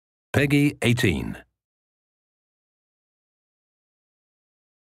Peggy 18.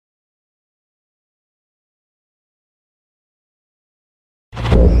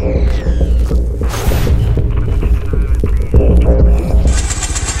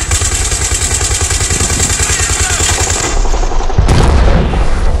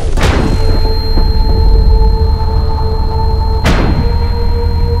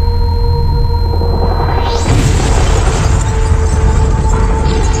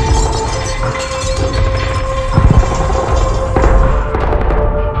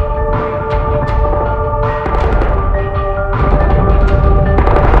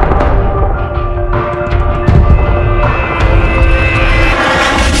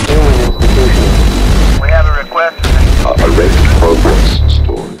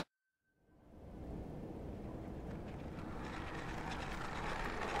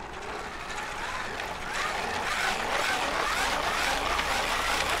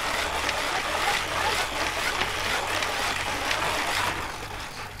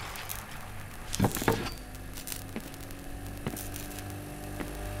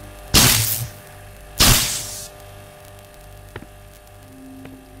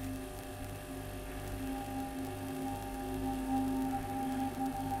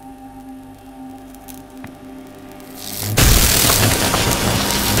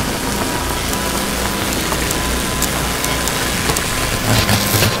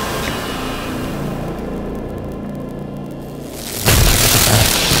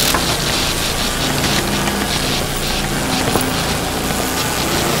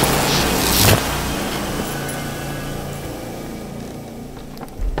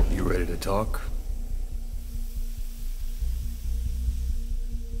 Talk?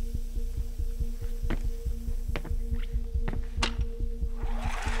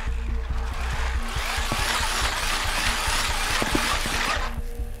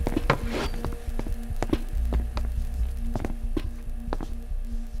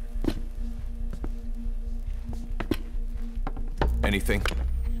 Anything?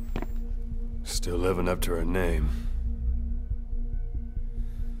 Still living up to her name.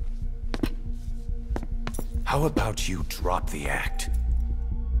 How about you drop the act?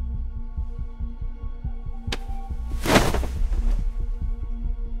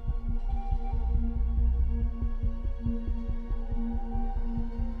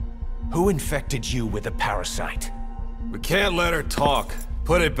 Who infected you with a parasite? We can't let her talk.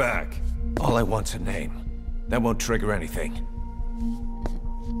 Put it back. All I want's a name. That won't trigger anything.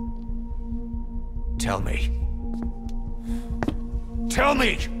 Tell me. Tell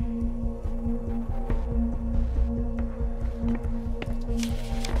me!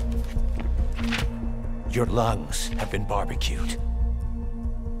 Your lungs have been barbecued.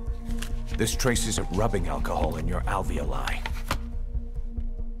 There's traces of rubbing alcohol in your alveoli.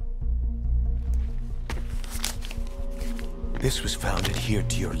 This was found adhered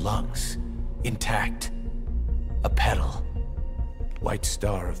to your lungs, intact. A petal. White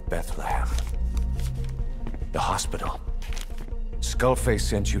Star of Bethlehem. The hospital. Skullface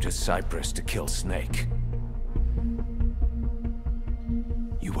sent you to Cyprus to kill Snake.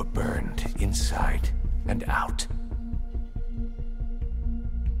 You were burned inside and out.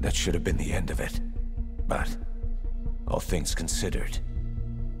 That should have been the end of it. But, all things considered,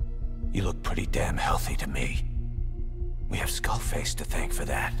 you look pretty damn healthy to me. We have Skullface to thank for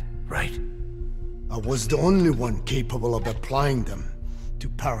that, right? I was the only one capable of applying them to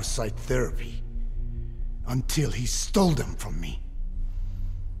parasite therapy, until he stole them from me.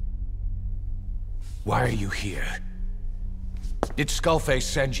 Why are you here? Did Skullface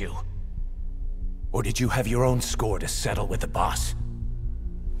send you? Or did you have your own score to settle with the boss?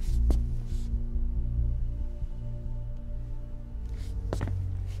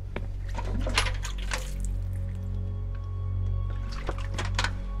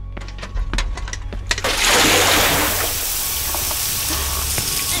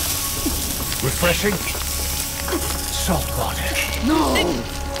 Refreshing? Salt water. No!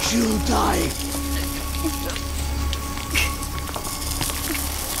 She'll die!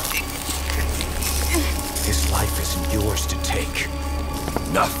 His life isn't yours to take.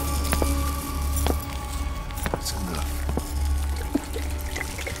 Enough! That's enough.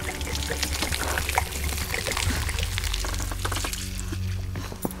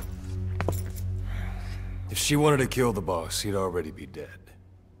 If she wanted to kill the boss, he'd already be dead.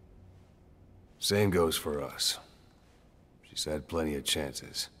 Same goes for us. She's had plenty of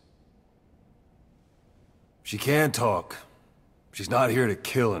chances. She can talk. She's not here to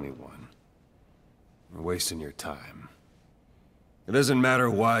kill anyone. We're wasting your time. It doesn't matter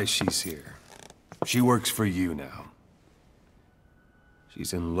why she's here. She works for you now.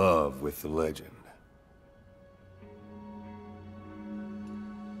 She's in love with the legend.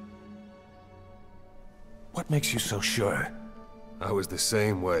 What makes you so sure? I was the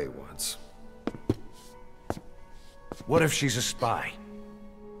same way once. What if she's a spy?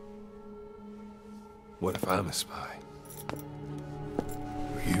 What if I'm a spy?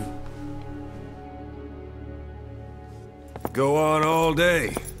 Or you? Go on all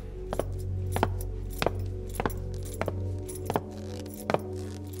day.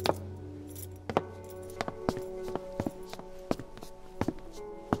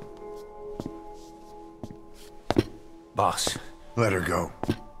 Boss. Let her go.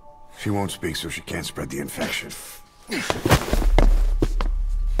 She won't speak, so she can't spread the infection.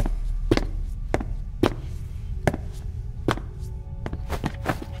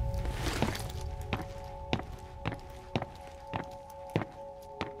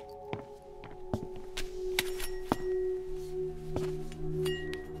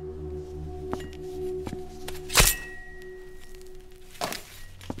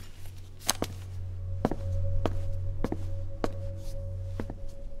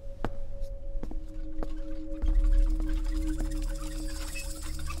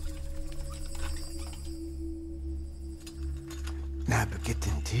 نابقة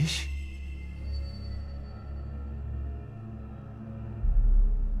تنتيش؟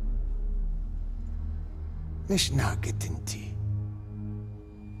 مش ناقة انتي.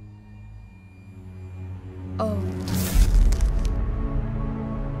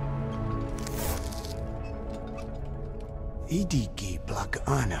 EVGA بلاك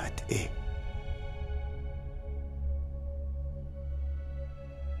آنات إيه؟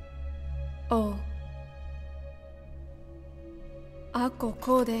 Ako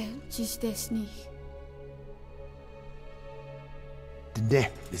kode dziś desu ni.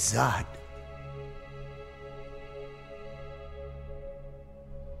 ده بالذات.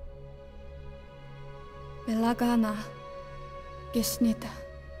 Belagana gesnita.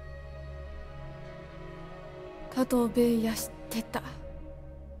 Katobe yashiteta.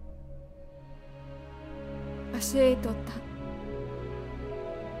 Asheitota.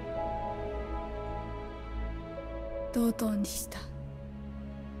 Dodo ni shita.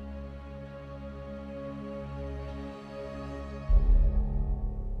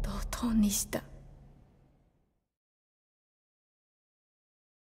 Dodo ni shita.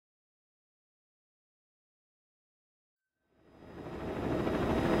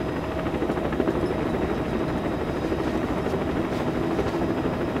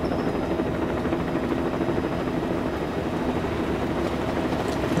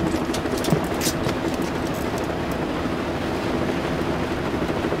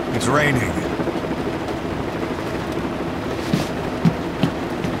 It's raining.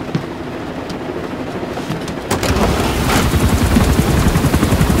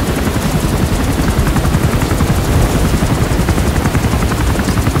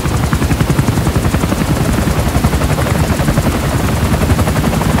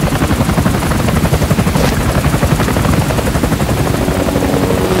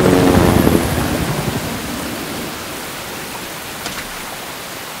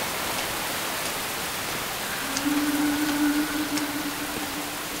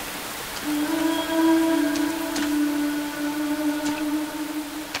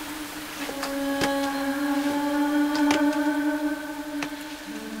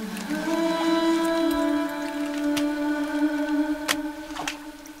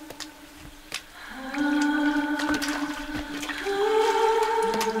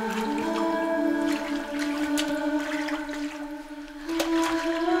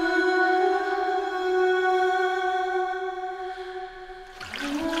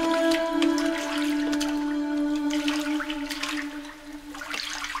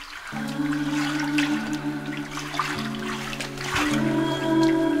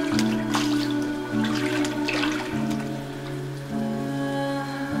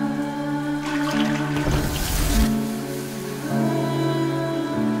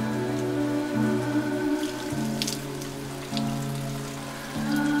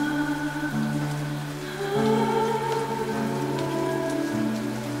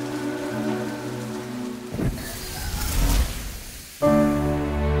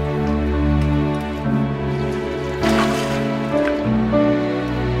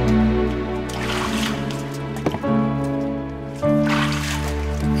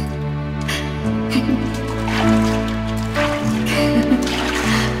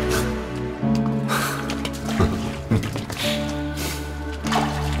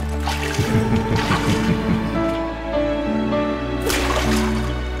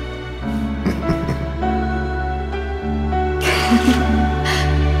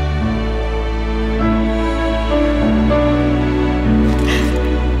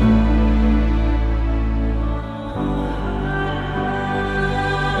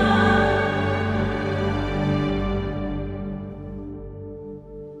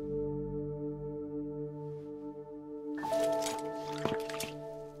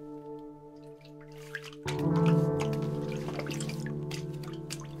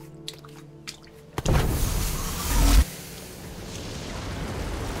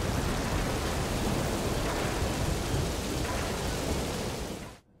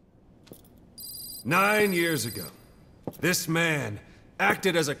 9 years ago, this man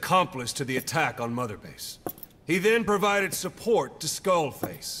acted as accomplice to the attack on Mother Base. He then provided support to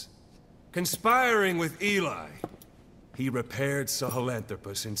Skullface. Conspiring with Eli, he repaired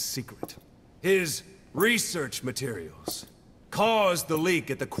Sahelanthropus in secret. His research materials caused the leak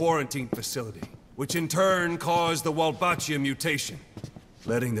at the quarantine facility, which in turn caused the Walbachia mutation,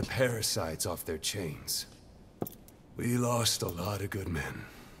 letting the parasites off their chains. We lost a lot of good men.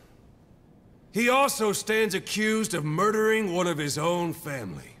 He also stands accused of murdering one of his own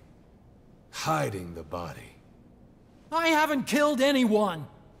family, hiding the body. I haven't killed anyone.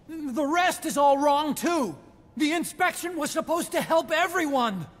 The rest is all wrong too. The inspection was supposed to help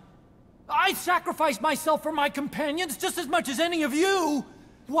everyone. I sacrificed myself for my companions just as much as any of you.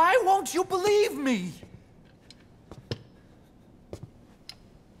 Why won't you believe me?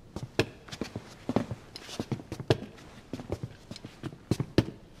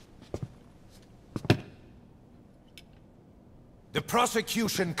 The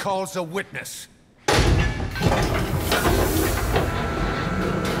prosecution calls a witness.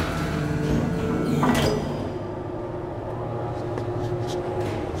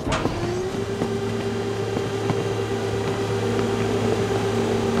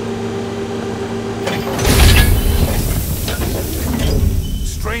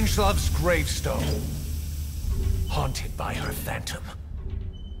 Strangelove's gravestone, haunted by her phantom.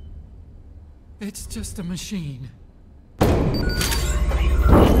 It's just a machine.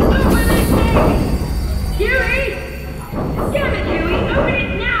 Huey! Damn it, Huey! Open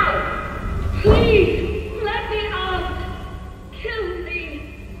it now! Please! Let me out! Kill me!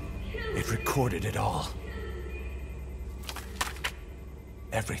 Kill me! It recorded it all.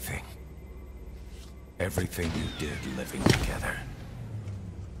 Everything. Everything you did living together.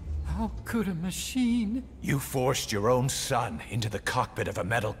 How could a machine? You forced your own son into the cockpit of a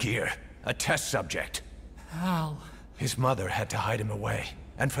Metal Gear, a test subject. How? His mother had to hide him away,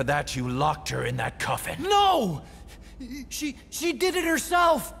 and for that you locked her in that coffin. No! She did it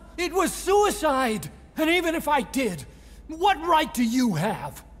herself! It was suicide! And even if I did, what right do you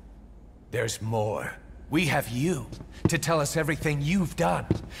have? There's more. We have you to tell us everything you've done,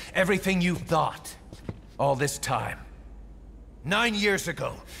 everything you've thought. All this time. 9 years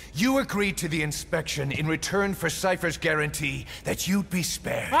ago, you agreed to the inspection in return for Cypher's guarantee that you'd be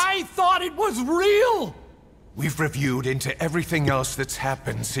spared. I thought it was real! We've reviewed into everything else that's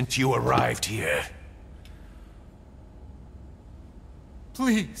happened since you arrived here.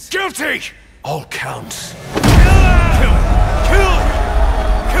 Please. Guilty! All counts. Kill him! Kill him!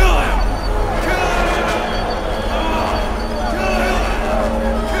 Kill him! Kill him! Kill him!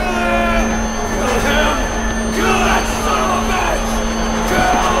 Kill him! Kill that son of a bitch!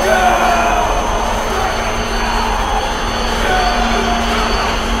 Kill him!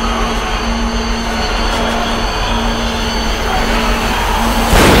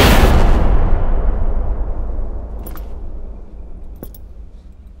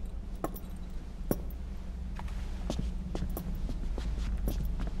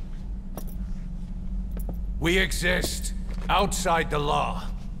 We exist outside the law.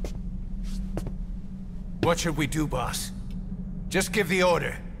 What should we do, boss? Just give the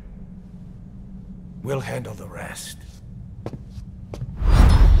order. We'll handle the rest.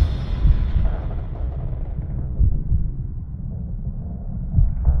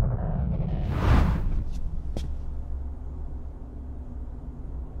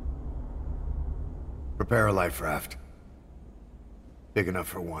 Prepare a life raft. Big enough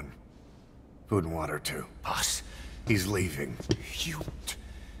for one. Food and water, too. Boss, He's leaving.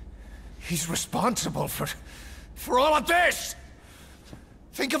 He's responsible for all of this!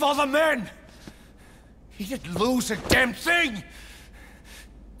 Think of all the men! He didn't lose a damn thing!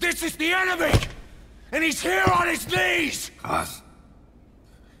 This is the enemy! And he's here on his knees! Us?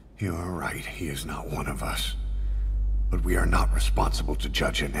 You are right, he is not one of us. But we are not responsible to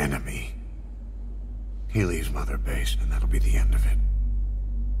judge an enemy. He leaves Mother Base, and that'll be the end of it.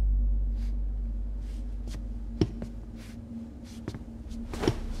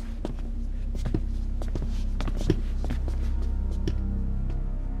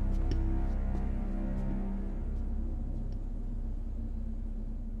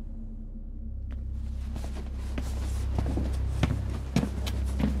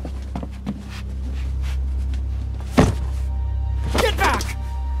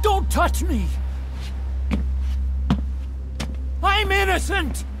 Touch me! I'm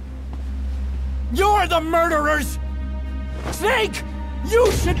innocent! You're the murderers! Snake! You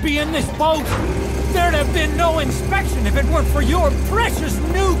should be in this boat! There'd have been no inspection if it weren't for your precious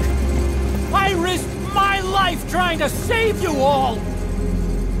nuke! I risked my life trying to save you all!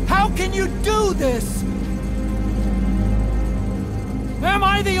 How can you do this? Am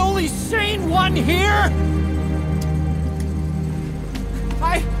I the only sane one here?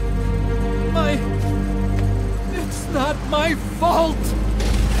 It's not my fault.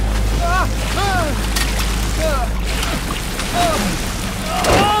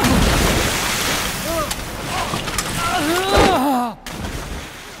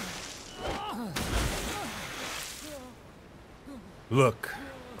 Look,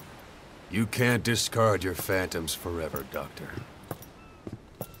 you can't discard your phantoms forever, Doctor.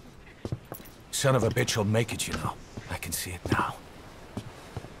 Son of a bitch will make it, you know. I can see it now.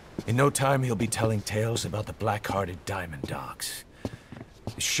 In no time, he'll be telling tales about the black-hearted Diamond Dogs.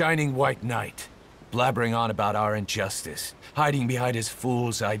 The shining white knight, blabbering on about our injustice, hiding behind his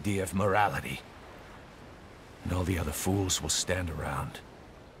fool's idea of morality. And all the other fools will stand around,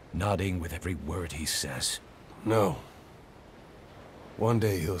 nodding with every word he says. No. One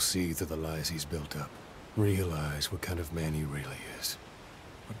day he'll see through the lies he's built up, realize what kind of man he really is.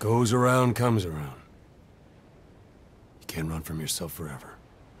 What goes around comes around. You can't run from yourself forever.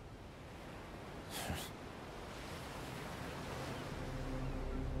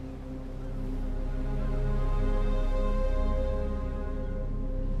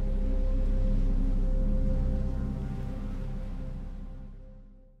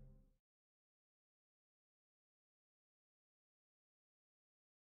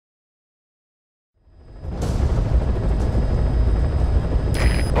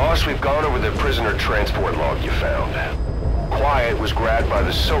 Boss, we've gone over the prisoner transport log you found. Quiet was grabbed by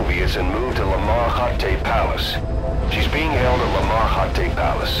the Soviets and moved to Lamar Khatte Palace. She's being held at Lamar Khatte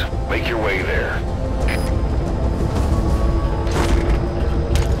Palace. Make your way there.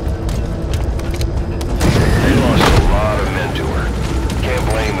 They lost a lot of men to her. Can't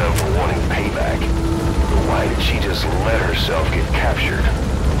blame them for wanting payback. But why did she just let herself get captured?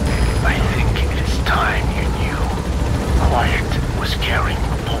 I think it is time you knew. Quiet was carrying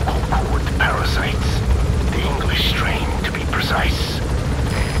vocal cord parasites. The English strain, to be precise.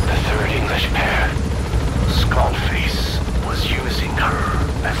 The third English pair. Skullface was using her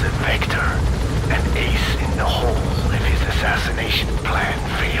as a vector, an ace in the hole if his assassination plan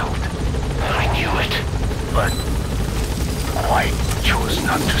failed. I knew it, but Quiet chose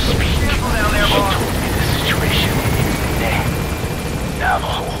not to speak. She told me the situation in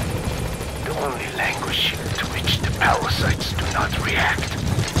Navajo, the only language to which the parasites do not react.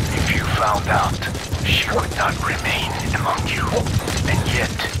 If you found out, she would not remain among you, and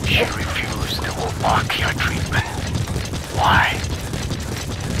yet she refused the Wolbachia treatment. Why?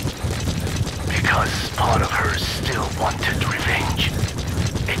 Because part of her still wanted revenge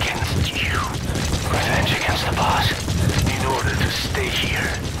against you. Revenge against the boss? In order to stay here,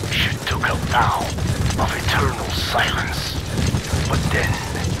 she took a vow of eternal silence. But then,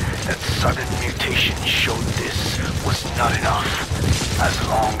 that sudden mutation showed this was not enough. As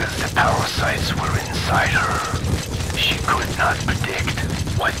long as the parasites were inside her, she could not predict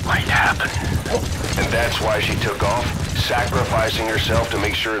what might happen. And that's why she took off, sacrificing herself to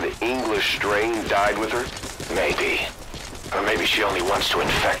make sure the English strain died with her? Maybe. Or maybe she only wants to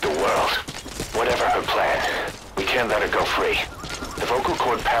infect the world. Whatever her plan, we can't let her go free. The vocal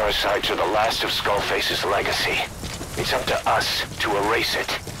cord parasites are the last of Skullface's legacy. It's up to us to erase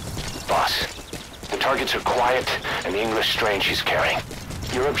it. Boss, the targets are Quiet and the English strain she's carrying.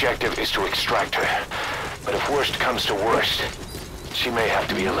 Your objective is to extract her. But if worst comes to worst, she may have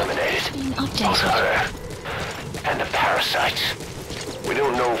to be eliminated. Also her. And the parasites. We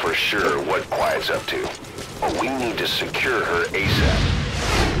don't know for sure what Quiet's up to, but we need to secure her ASAP.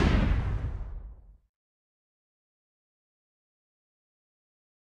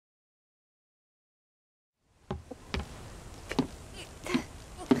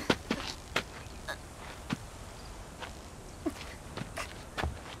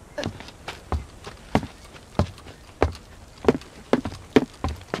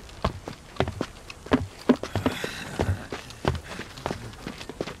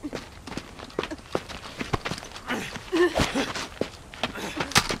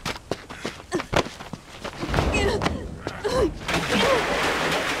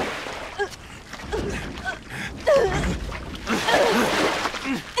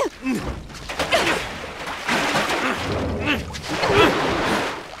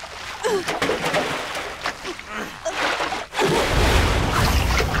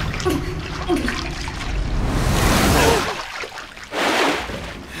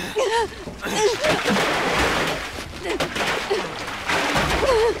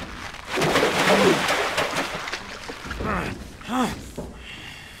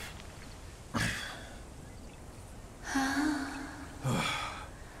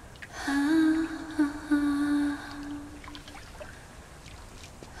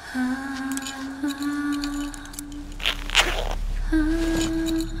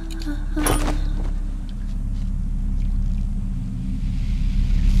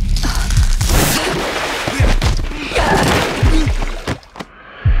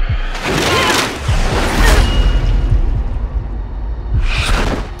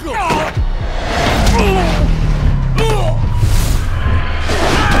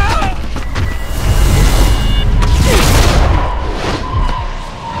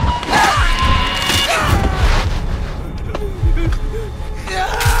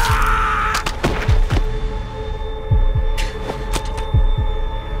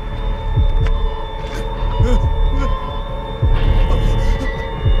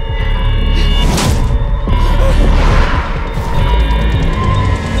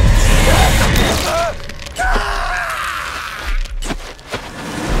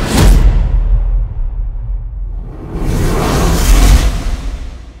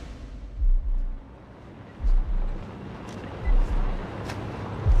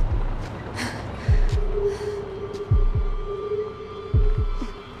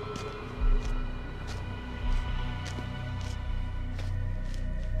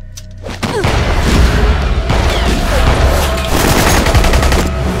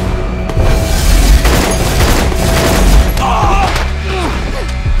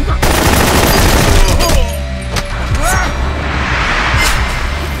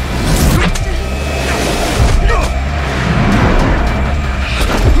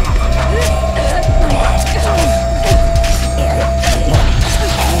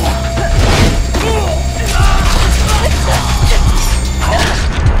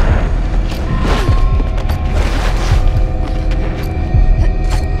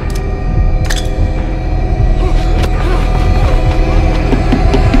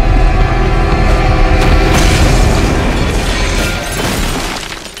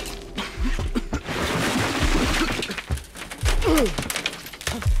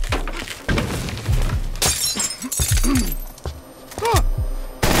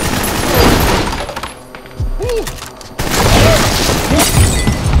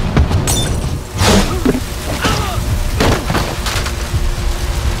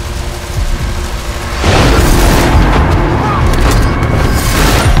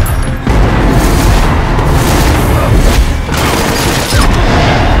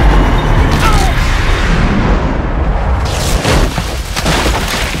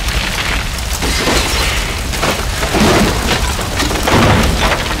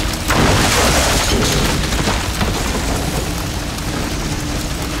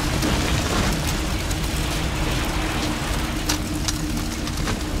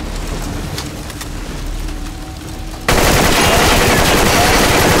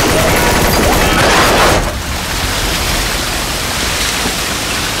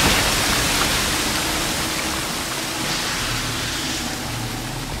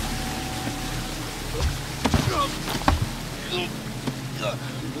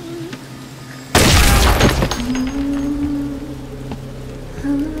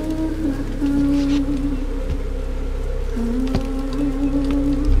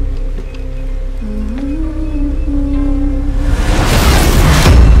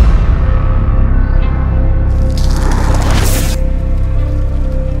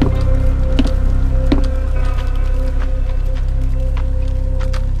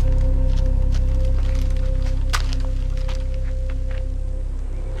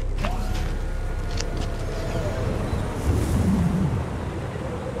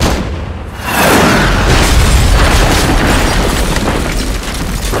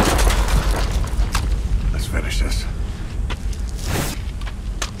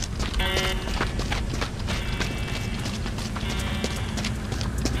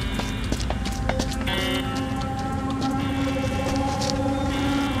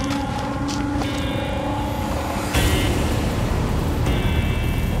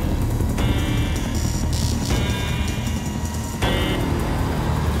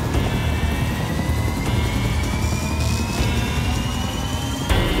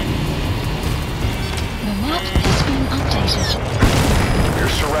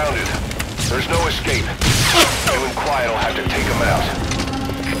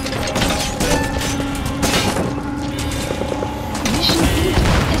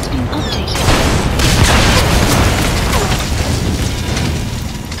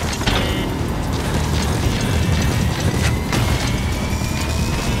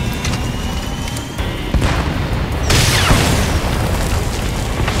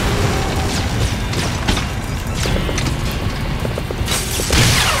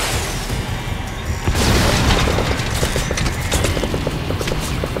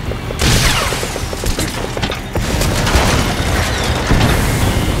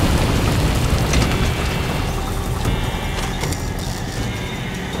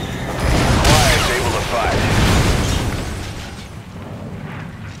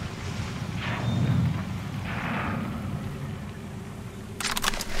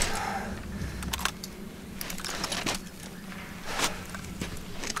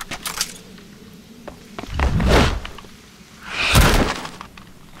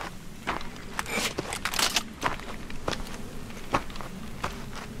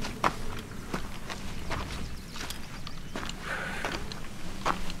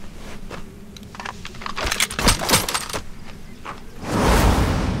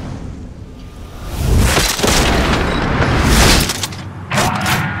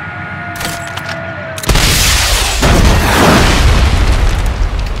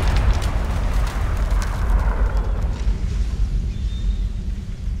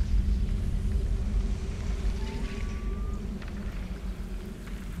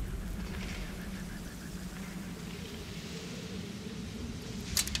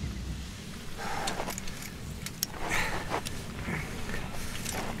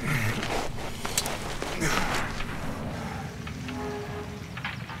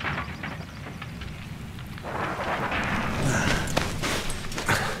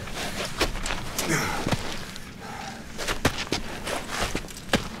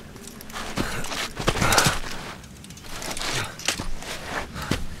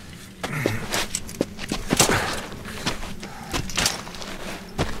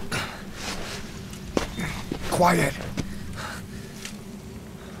 Quiet.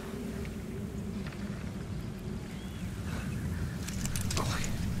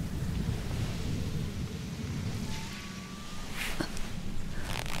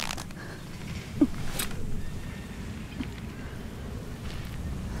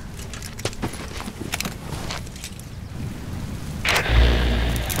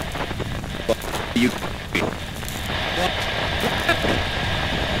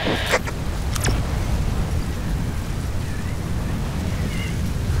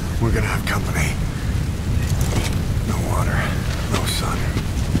 We're gonna have company. No water, no sun.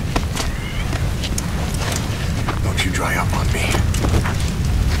 Don't you dry up on me.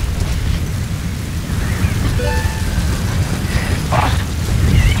 Boss,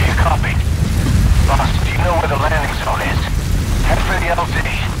 do you copy? Boss, do you know where the landing zone is? Head for the LZ.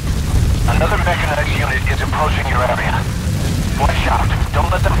 Another mechanized unit is approaching your area. Watch out, don't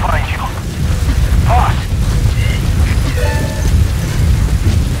let them find you. Boss!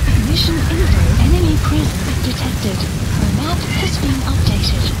 Mission info. Enemy presence detected. The map has been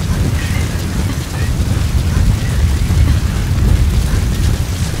updated.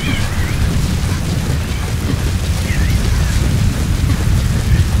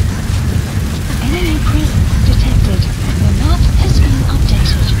 Enemy presence detected. The map has been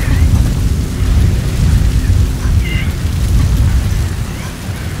updated.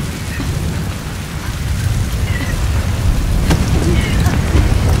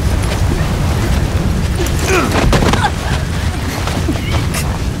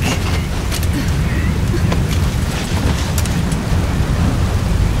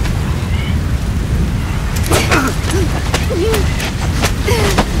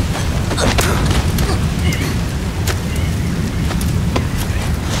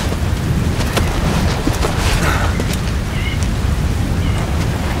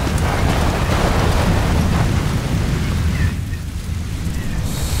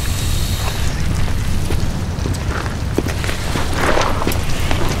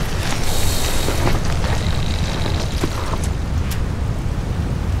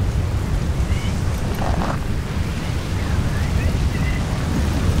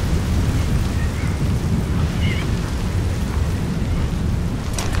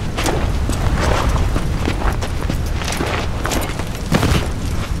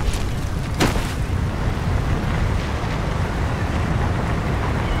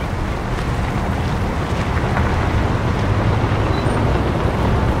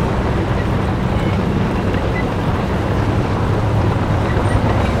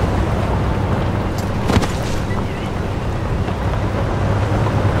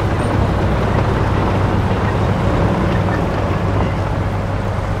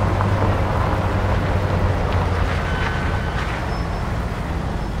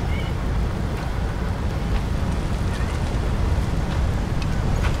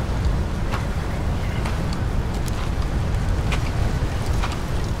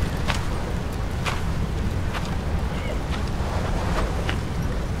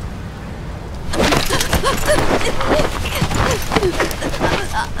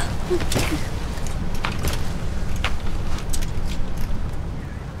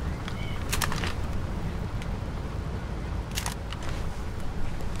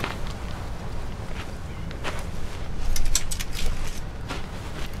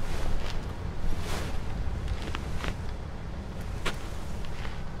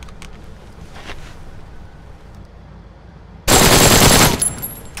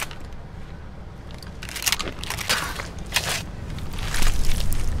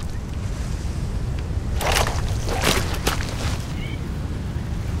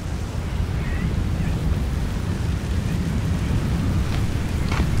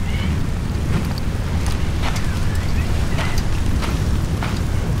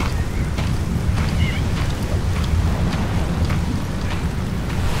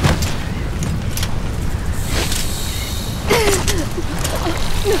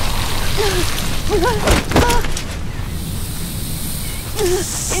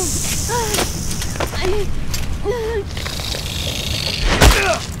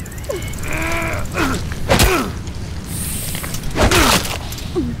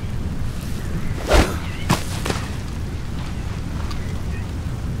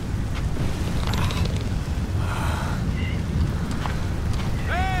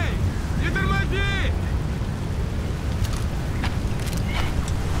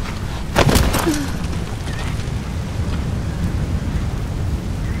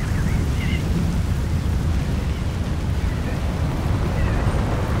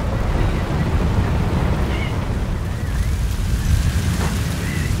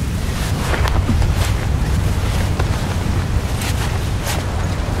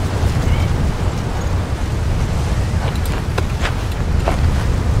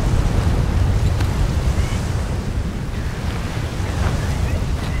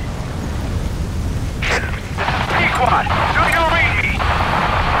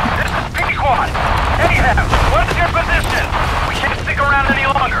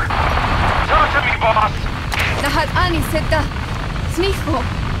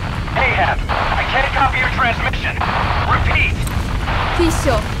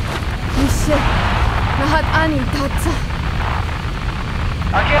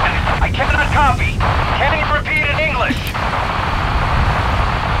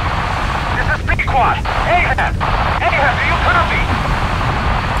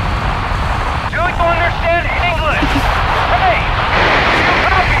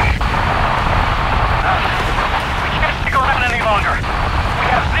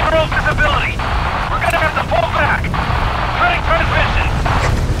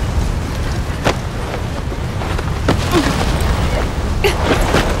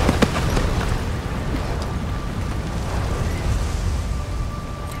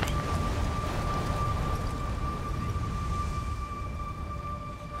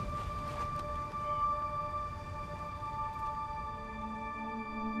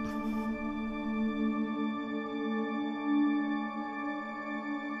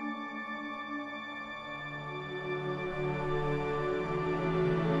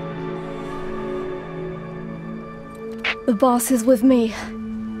 The boss is with me.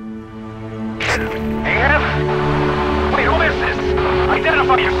 Ahab? Wait, who is this?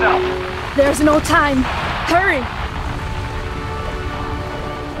 Identify yourself! There's no time. Hurry!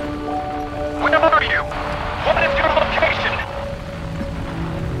 Where are you? What is your location?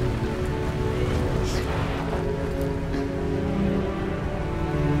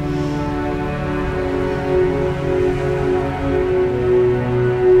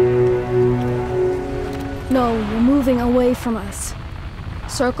 No, you're moving away from us.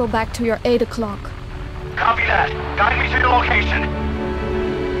 Circle back to your 8 o'clock. Copy that. Guide me to your location.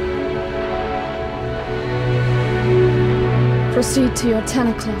 Proceed to your 10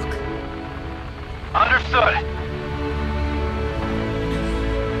 o'clock. Understood.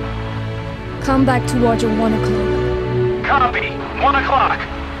 Come back toward your 1 o'clock. Copy. 1 o'clock.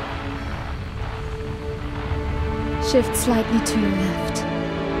 Shift slightly to your left.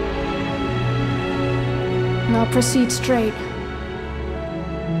 Now proceed straight.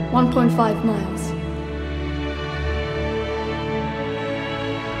 1.5 miles.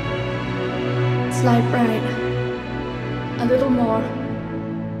 Slide right. A little more.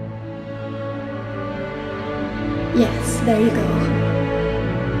 Yes, there you go.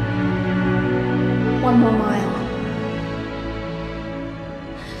 1 more mile.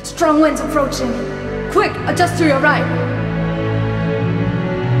 Strong winds approaching. Quick, adjust to your right.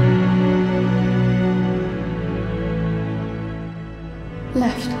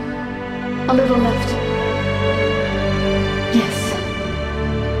 Left. A little left. Yes.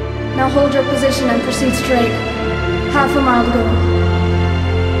 Now hold your position and proceed straight. Half a mile to go.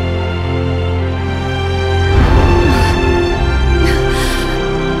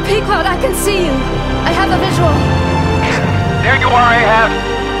 Pequod, I can see you. I have a visual. There you are, Ahab.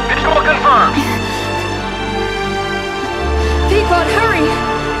 Visual confirmed. Pequod, hurry!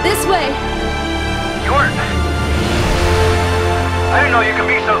 This way. I didn't know you could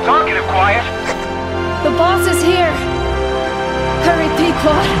be so talkative, Quiet. The boss is here. Hurry,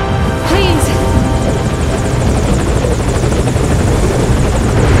 Pequod. Please.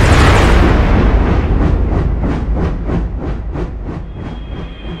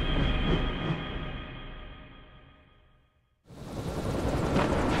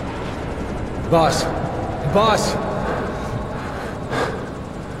 Boss. Boss!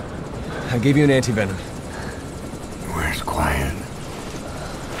 I gave you an anti-venom. Where's Quiet?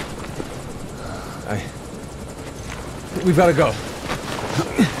 We've gotta go.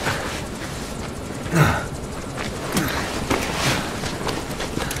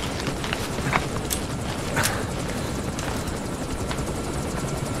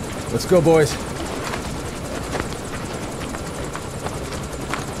 Let's go, boys.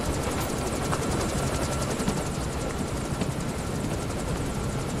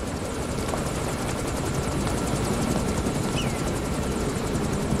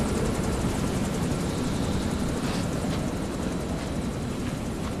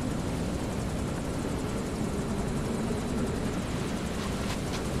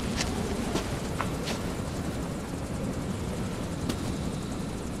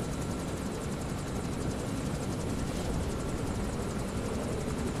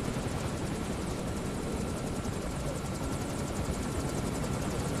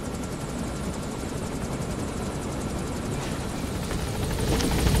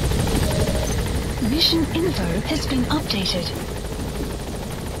 Mission info has been updated.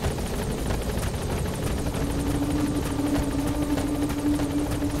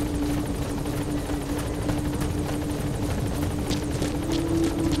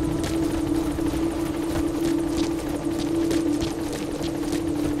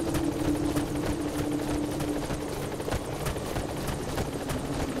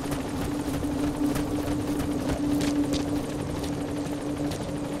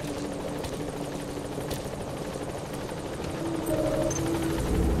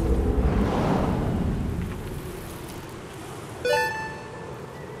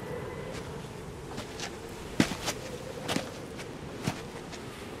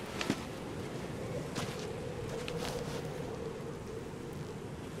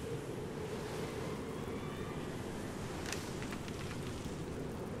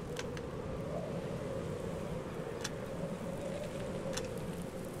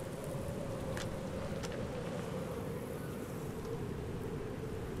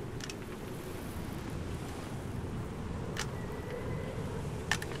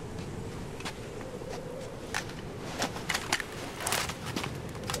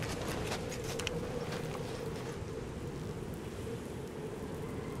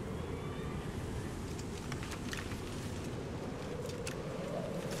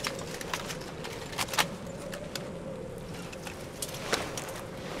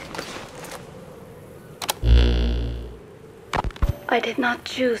 I did not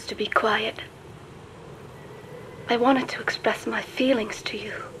choose to be quiet. I wanted to express my feelings to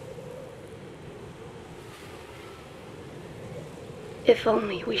you. If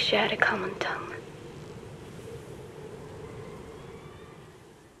only we shared a common tongue.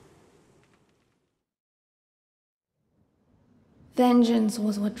 Vengeance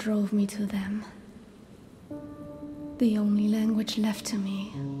was what drove me to them. The only language left to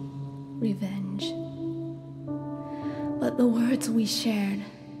me, revenge. But the words we shared,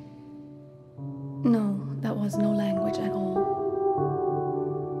 no, that was no language at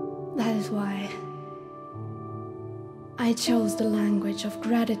all. That is why I chose the language of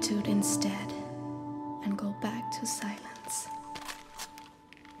gratitude instead and go back to silence.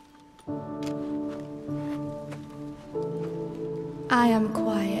 I am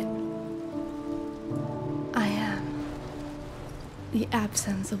quiet. I am the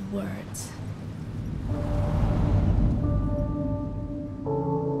absence of words.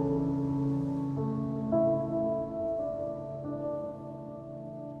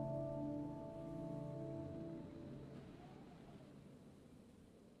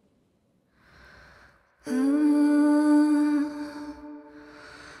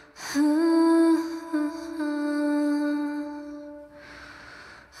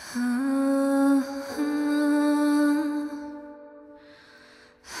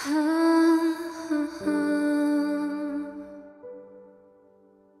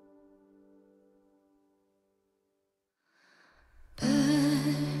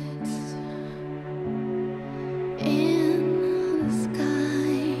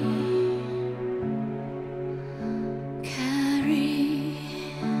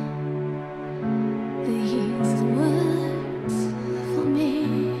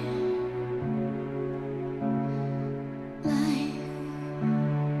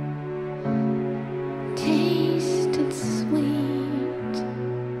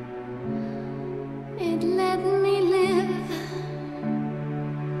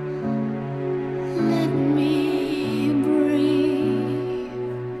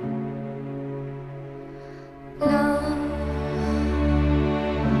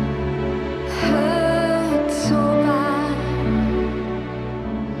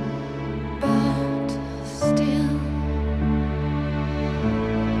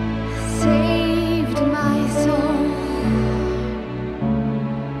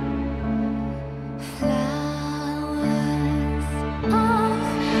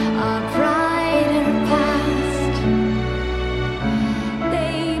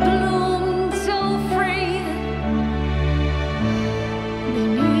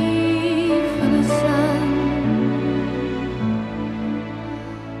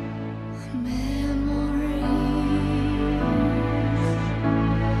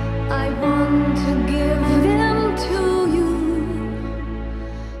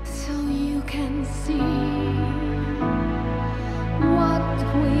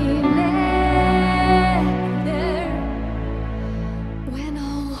 When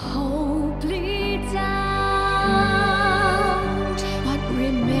all